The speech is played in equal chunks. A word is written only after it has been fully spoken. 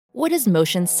What does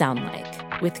motion sound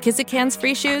like? With Kizikans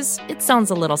free shoes, it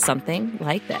sounds a little something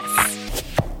like this.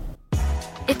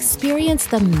 Experience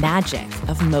the magic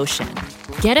of motion.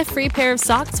 Get a free pair of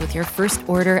socks with your first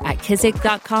order at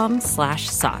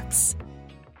kizik.com/socks.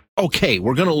 Okay,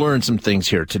 we're going to learn some things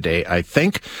here today, I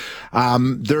think.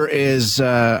 There is,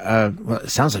 well,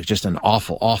 it sounds like just an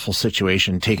awful, awful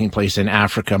situation taking place in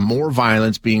Africa. More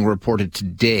violence being reported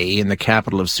today in the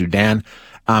capital of Sudan.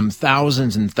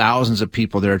 Thousands and thousands of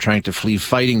people there are trying to flee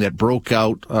fighting that broke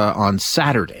out on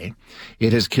Saturday.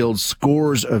 It has killed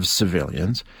scores of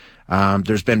civilians.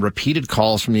 There's been repeated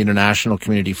calls from the international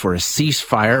community for a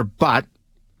ceasefire, but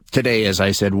today, as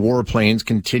I said, warplanes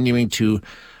continuing to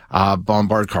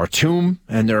bombard Khartoum,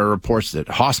 and there are reports that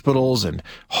hospitals and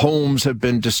homes have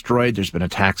been destroyed. There's been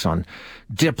attacks on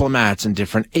diplomats and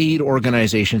different aid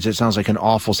organizations. It sounds like an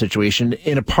awful situation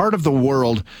in a part of the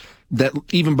world that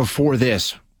even before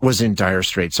this was in dire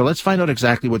straits. So let's find out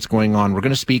exactly what's going on. We're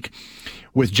going to speak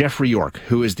with Jeffrey York,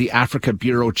 who is the Africa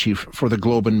Bureau Chief for the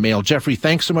Globe and Mail. Jeffrey,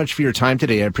 thanks so much for your time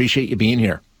today. I appreciate you being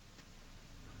here.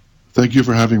 Thank you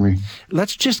for having me.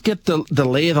 Let's just get the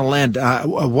lay of the land.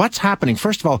 What's happening?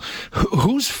 First of all,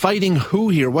 who's fighting who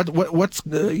here? What's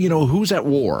who's at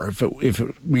war, if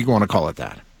we want to call it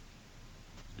that?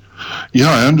 Yeah,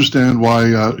 I understand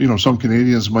why some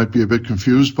Canadians might be a bit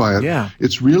confused by it. Yeah.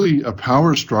 It's really a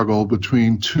power struggle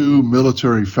between two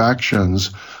military factions,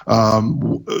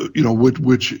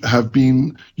 which have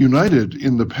been united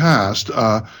in the past.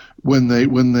 When they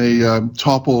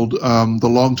toppled the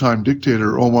longtime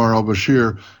dictator Omar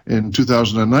al-Bashir in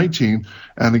 2019,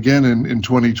 and again in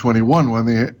 2021 when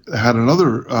they had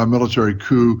another military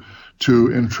coup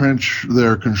to entrench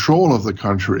their control of the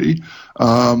country.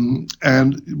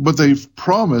 But they've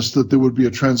promised that there would be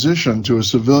a transition to a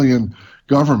civilian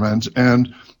government,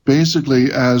 and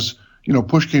basically as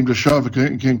push came to shove, it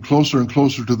came closer and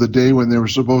closer to the day when they were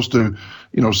supposed to,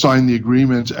 sign the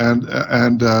agreement and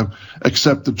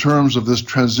accept the terms of this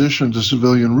transition to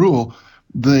civilian rule.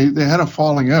 They had a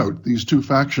falling out, these two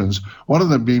factions, one of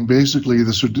them being basically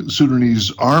the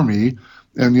Sudanese army,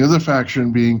 and the other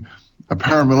faction being a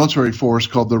paramilitary force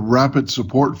called the Rapid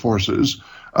Support Forces,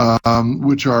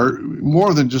 which are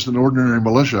more than just an ordinary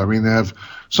militia. I mean, they have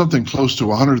something close to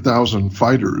 100,000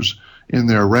 fighters in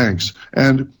their ranks.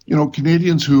 And,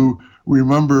 Canadians who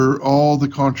remember all the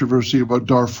controversy about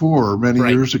Darfur many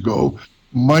years ago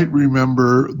might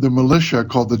remember the militia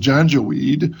called the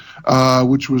Janjaweed,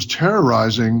 which was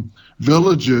terrorizing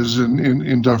villages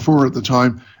in Darfur at the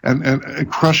time and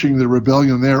crushing the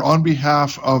rebellion there on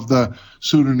behalf of the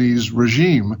Sudanese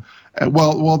regime.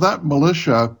 Well, that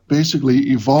militia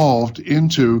basically evolved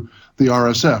into the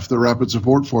RSF, the Rapid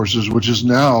Support Forces, which is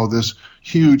now this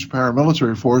huge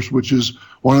paramilitary force, which is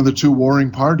one of the two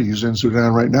warring parties in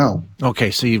Sudan right now.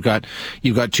 Okay, so you've got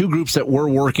two groups that were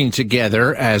working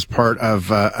together as part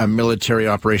of a military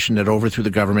operation that overthrew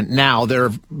the government. Now they're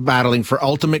battling for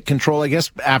ultimate control, I guess,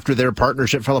 after their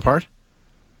partnership fell apart?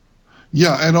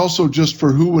 Yeah, and also just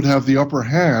for who would have the upper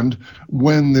hand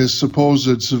when this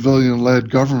supposed civilian-led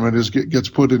government gets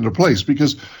put into place.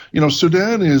 Because,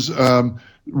 Sudan is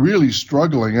really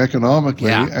struggling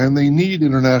economically, and they need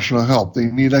international help. They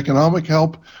need economic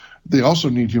help. They also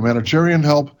need humanitarian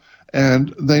help.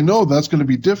 And they know that's going to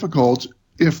be difficult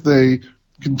if they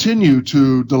continue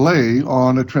to delay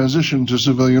on a transition to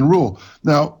civilian rule.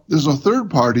 Now, there's a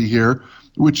third party here,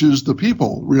 which is the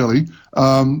people, really.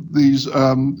 These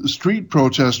street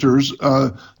protesters,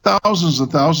 thousands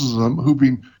and thousands of them, who've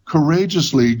been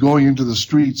courageously going into the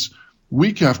streets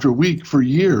week after week for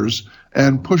years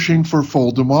and pushing for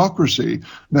full democracy.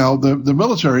 Now, the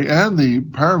military and the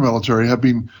paramilitary have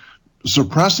been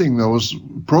suppressing those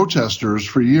protesters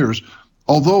for years,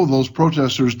 although those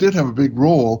protesters did have a big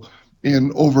role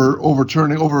in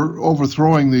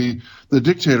overthrowing the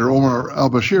dictator Omar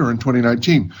al-Bashir in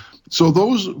 2019. So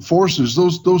those forces,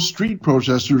 those street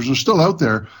protesters are still out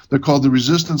there. They're called the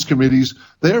resistance committees.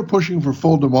 They are pushing for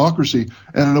full democracy.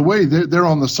 And in a way, they're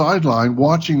on the sideline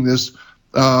watching this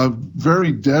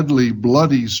very deadly,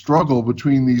 bloody struggle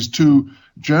between these two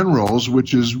generals,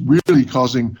 which is really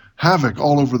causing havoc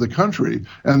all over the country.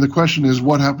 And the question is,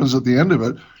 what happens at the end of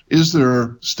it? Is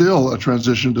there still a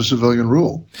transition to civilian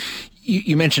rule?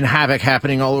 You mentioned havoc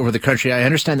happening all over the country. I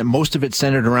understand that most of it's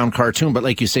centered around Khartoum, but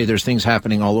like you say, there's things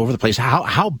happening all over the place.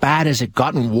 How bad has it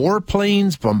gotten?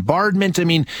 Warplanes, bombardment? I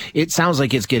mean, it sounds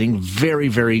like it's getting very,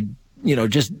 very,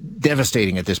 just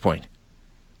devastating at this point.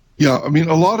 Yeah, I mean,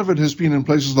 a lot of it has been in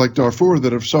places like Darfur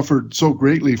that have suffered so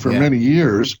greatly for many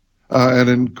years, and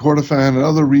in Kordofan and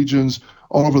other regions.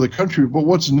 all over the country. But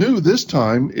what's new this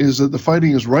time is that the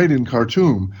fighting is right in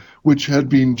Khartoum, which had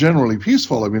been generally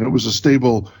peaceful. I mean, it was a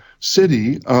stable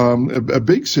city, a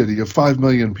big city of 5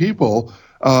 million people.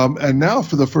 And now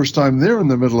for the first time they're in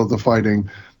the middle of the fighting.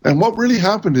 And what really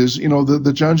happened is, the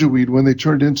Janjaweed, when they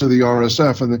turned into the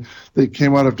RSF and they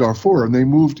came out of Darfur and they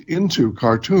moved into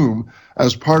Khartoum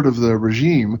as part of the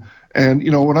regime. And,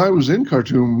 when I was in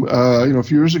Khartoum, a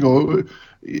few years ago,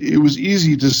 it was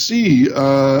easy to see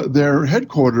their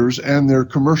headquarters and their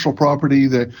commercial property.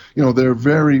 They're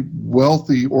very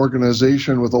wealthy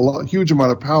organization with a huge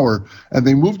amount of power, and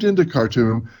they moved into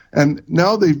Khartoum, and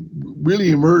now they've really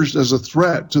emerged as a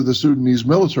threat to the Sudanese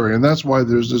military, and that's why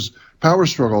there's this power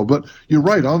struggle. But you're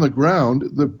right, on the ground,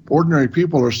 the ordinary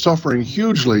people are suffering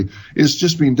hugely. It's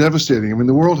just been devastating. I mean,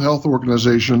 the World Health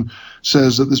Organization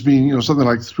says that there's been, something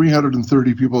like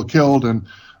 330 people killed and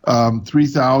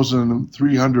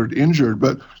 3,300 injured,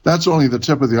 but that's only the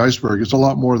tip of the iceberg. It's a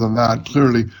lot more than that.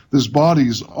 Clearly, there's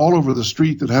bodies all over the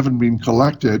street that haven't been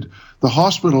collected. The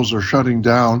hospitals are shutting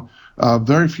down.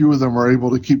 Very few of them are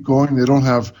able to keep going. They don't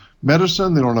have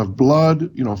medicine. They don't have blood,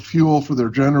 fuel for their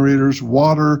generators,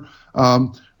 water.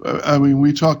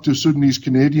 We talked to Sudanese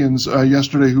Canadians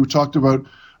yesterday who talked about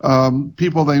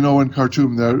people they know in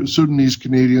Khartoum. They're Sudanese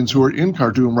Canadians who are in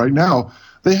Khartoum right now.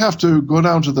 They have to go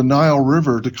down to the Nile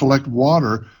River to collect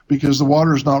water because the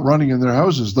water is not running in their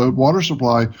houses. The water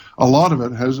supply, a lot of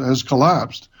it has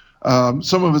collapsed.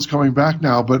 Some of it's coming back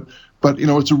now, but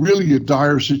it's really a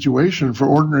dire situation for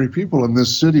ordinary people in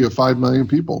this city of 5 million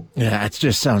people. Yeah, it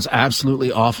just sounds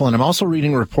absolutely awful. And I'm also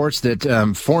reading reports that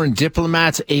foreign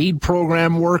diplomats, aid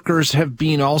program workers have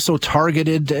been also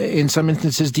targeted in some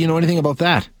instances. Do you know anything about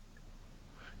that?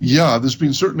 Yeah, there's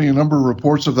been certainly a number of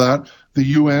reports of that. The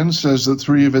UN says that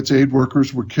 3 of its aid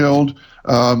workers were killed.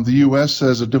 The U.S.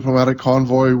 says a diplomatic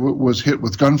convoy was hit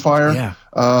with gunfire. Yeah.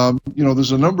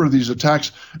 There's a number of these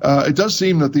attacks. It does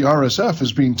seem that the RSF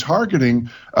has been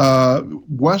targeting foreign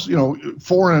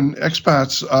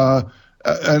expats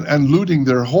and looting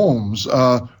their homes,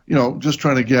 just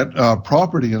trying to get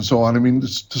property and so on. I mean,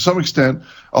 to some extent,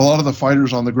 a lot of the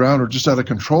fighters on the ground are just out of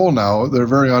control now. They're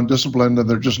very undisciplined and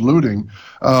they're just looting.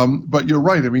 But you're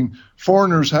right. I mean,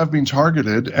 foreigners have been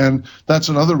targeted, and that's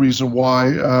another reason why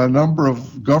a number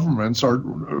of governments are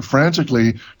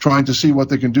frantically trying to see what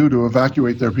they can do to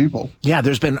evacuate their people. Yeah,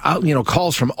 there's been,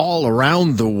 calls from all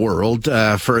around the world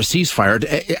for a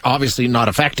ceasefire. Obviously not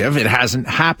effective. It hasn't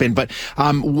happened. But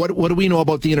what do we know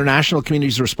about the international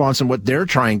community's response and what they're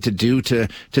trying to do to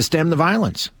stem the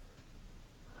violence?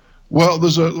 Well,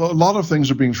 there's a lot of things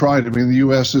are being tried. I mean, the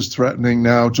U.S. is threatening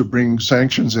now to bring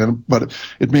sanctions in, but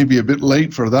it may be a bit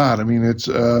late for that. I mean, it's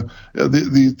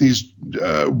these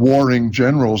warring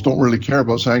generals don't really care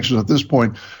about sanctions at this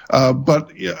point.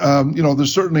 But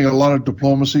there's certainly a lot of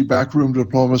diplomacy, backroom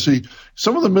diplomacy.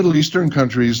 Some of the Middle Eastern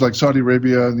countries like Saudi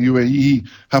Arabia and the UAE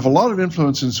have a lot of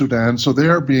influence in Sudan, so they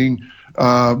are being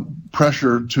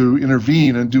pressured to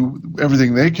intervene and do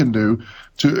everything they can do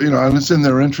to, and it's in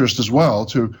their interest as well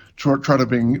to try to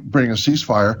bring a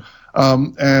ceasefire.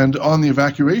 And on the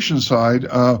evacuation side,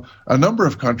 a number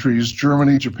of countries,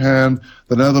 Germany, Japan,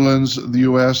 the Netherlands, the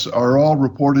U.S., are all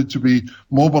reported to be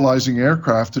mobilizing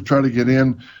aircraft to try to get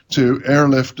in to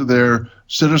airlift their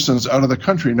citizens out of the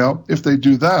country. Now, if they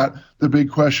do that, the big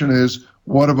question is,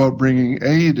 what about bringing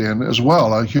aid in as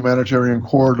well, a humanitarian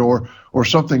corridor or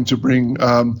something to bring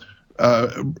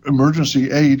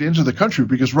emergency aid into the country?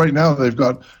 Because right now they've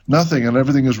got nothing and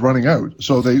everything is running out.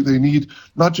 So they need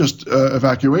not just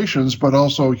evacuations, but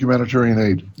also humanitarian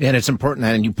aid. And it's important,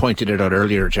 and you pointed it out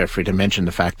earlier, Jeffrey, to mention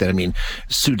the fact that,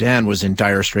 Sudan was in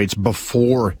dire straits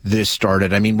before this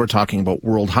started. We're talking about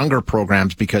World Hunger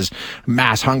programs because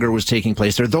mass hunger was taking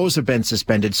place there. Those have been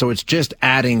suspended. So it's just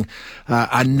adding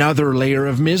another layer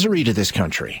of misery to this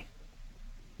country.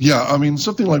 Yeah,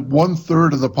 something like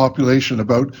 1/3 of the population,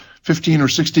 about 15 or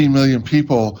 16 million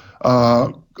people,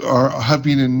 have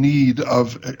been in need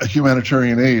of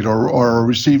humanitarian aid or are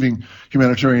receiving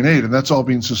humanitarian aid, and that's all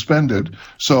being suspended.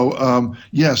 So,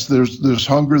 yes, there's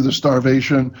hunger, there's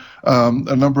starvation.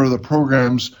 A number of the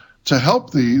programs to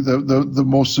help the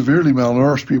most severely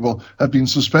malnourished people have been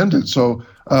suspended. So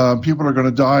people are going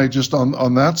to die just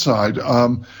on that side.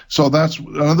 So that's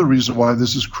another reason why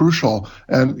this is crucial.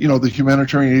 And, the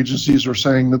humanitarian agencies are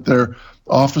saying that their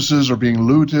offices are being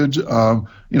looted,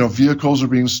 vehicles are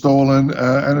being stolen,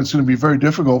 and it's going to be very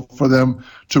difficult for them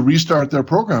to restart their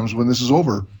programs when this is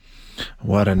over.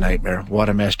 What a nightmare. What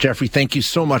a mess. Jeffrey, thank you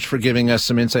so much for giving us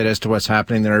some insight as to what's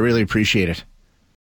happening there. I really appreciate it.